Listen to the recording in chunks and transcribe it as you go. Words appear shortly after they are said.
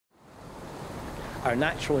Our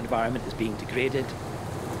natural environment is being degraded,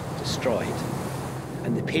 destroyed,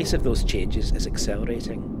 and the pace of those changes is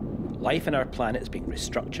accelerating. Life on our planet is being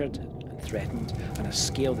restructured and threatened on a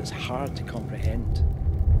scale that's hard to comprehend.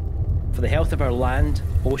 For the health of our land,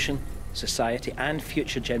 ocean, society and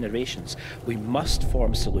future generations, we must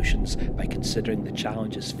form solutions by considering the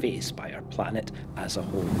challenges faced by our planet as a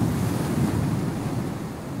whole.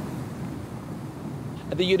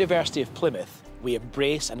 At the University of Plymouth, we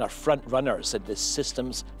embrace and are front runners in this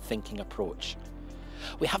systems thinking approach.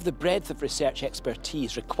 We have the breadth of research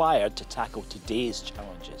expertise required to tackle today's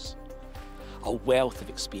challenges. A wealth of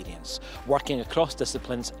experience working across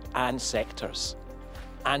disciplines and sectors,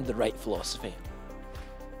 and the right philosophy.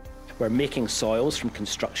 We're making soils from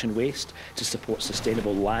construction waste to support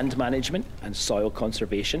sustainable land management and soil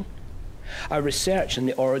conservation. Our research in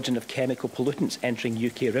the origin of chemical pollutants entering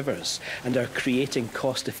UK rivers and our creating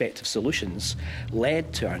cost-effective solutions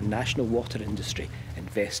led to our national water industry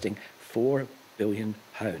investing £4 billion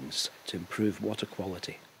to improve water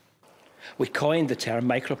quality. We coined the term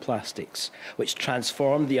microplastics, which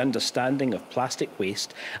transformed the understanding of plastic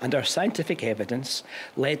waste, and our scientific evidence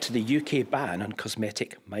led to the UK ban on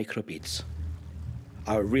cosmetic microbeads.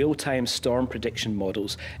 Our real-time storm prediction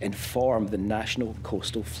models inform the national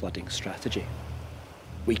coastal flooding strategy.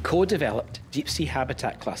 We co-developed deep-sea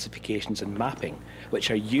habitat classifications and mapping, which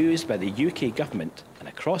are used by the UK government and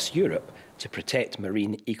across Europe to protect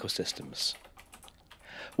marine ecosystems.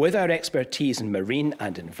 With our expertise in marine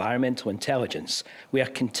and environmental intelligence, we are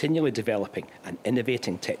continually developing and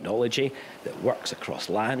innovating technology that works across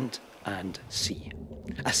land and sea.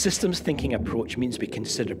 A systems thinking approach means we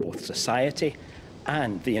consider both society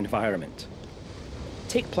and the environment.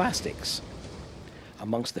 Take plastics.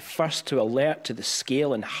 Amongst the first to alert to the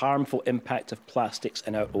scale and harmful impact of plastics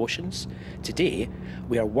in our oceans, today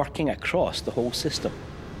we are working across the whole system.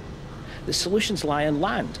 The solutions lie on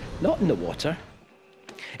land, not in the water.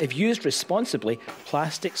 If used responsibly,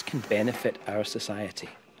 plastics can benefit our society.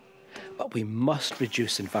 But we must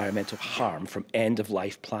reduce environmental harm from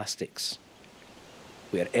end-of-life plastics.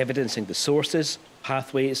 We are evidencing the sources,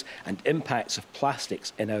 pathways, and impacts of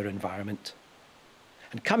plastics in our environment,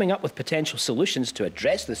 and coming up with potential solutions to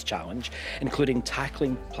address this challenge, including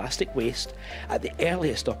tackling plastic waste at the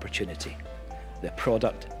earliest opportunity, the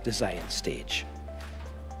product design stage.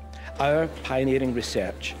 Our pioneering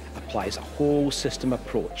research applies a whole system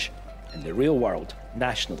approach in the real world,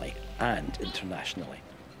 nationally and internationally.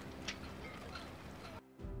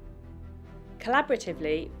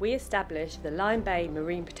 Collaboratively, we established the Lyme Bay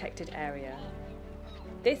Marine Protected Area.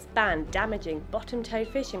 This banned damaging bottom-toed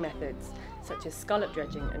fishing methods such as scallop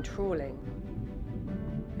dredging and trawling.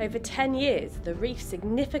 Over 10 years, the reef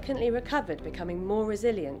significantly recovered, becoming more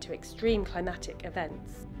resilient to extreme climatic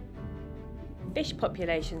events. Fish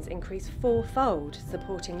populations increased fourfold,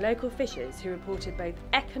 supporting local fishers who reported both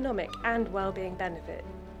economic and well-being benefit.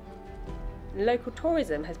 Local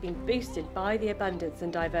tourism has been boosted by the abundance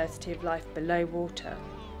and diversity of life below water,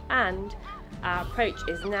 and our approach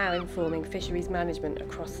is now informing fisheries management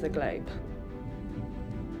across the globe.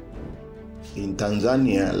 In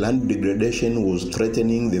Tanzania, land degradation was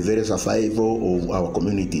threatening the very survival of our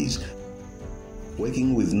communities.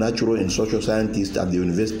 Working with natural and social scientists at the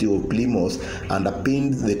University of Plymouth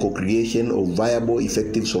underpinned the co-creation of viable,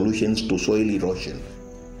 effective solutions to soil erosion.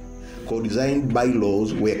 Co-designed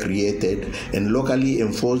bylaws were created and locally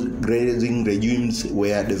enforced grazing regimes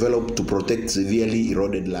were developed to protect severely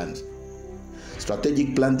eroded lands.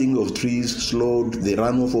 Strategic planting of trees slowed the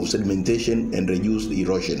runoff of sedimentation and reduced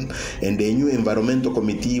erosion, and a new environmental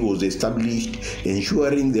committee was established,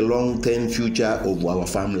 ensuring the long-term future of our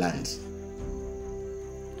farmlands.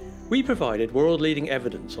 We provided world-leading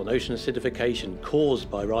evidence on ocean acidification caused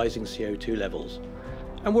by rising CO2 levels,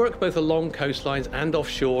 and worked both along coastlines and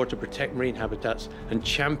offshore to protect marine habitats and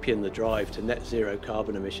champion the drive to net zero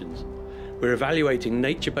carbon emissions. We're evaluating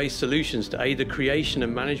nature-based solutions to aid the creation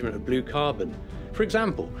and management of blue carbon. For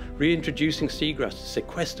example, reintroducing seagrass to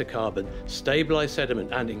sequester carbon, stabilise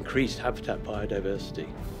sediment and increase habitat biodiversity.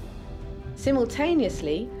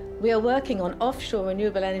 Simultaneously, we are working on offshore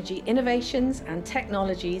renewable energy innovations and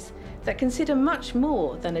technologies that consider much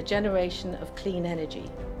more than a generation of clean energy.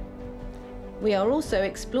 We are also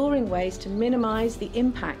exploring ways to minimise the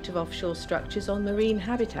impact of offshore structures on marine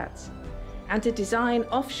habitats, and to design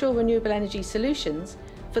offshore renewable energy solutions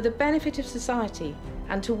for the benefit of society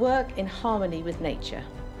and to work in harmony with nature.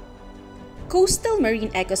 Coastal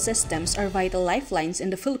marine ecosystems are vital lifelines in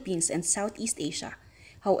the Philippines and Southeast Asia.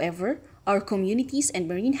 However, our communities and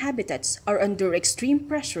marine habitats are under extreme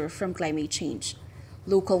pressure from climate change.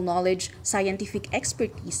 Local knowledge, scientific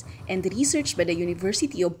expertise, and research by the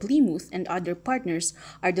University of Plymouth and other partners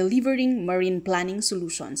are delivering marine planning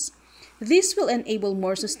solutions. This will enable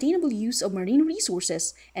more sustainable use of marine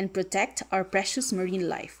resources and protect our precious marine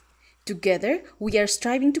life. Together, we are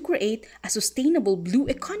striving to create a sustainable blue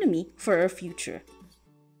economy for our future.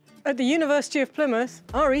 At the University of Plymouth,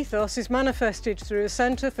 our ethos is manifested through a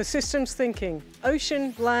Centre for Systems Thinking,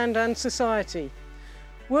 Ocean, Land and Society.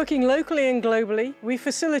 Working locally and globally, we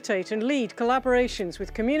facilitate and lead collaborations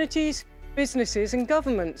with communities, businesses and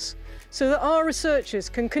governments so that our researchers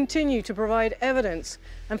can continue to provide evidence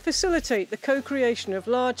and facilitate the co-creation of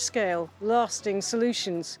large-scale, lasting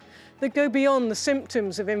solutions that go beyond the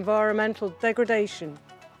symptoms of environmental degradation,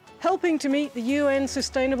 helping to meet the UN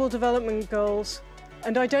Sustainable Development Goals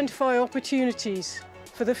and identify opportunities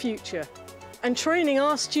for the future, and training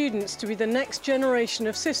our students to be the next generation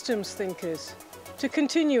of systems thinkers to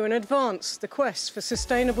continue and advance the quest for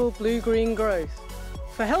sustainable blue-green growth,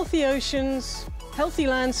 for healthy oceans, healthy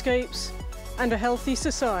landscapes, and a healthy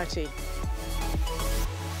society.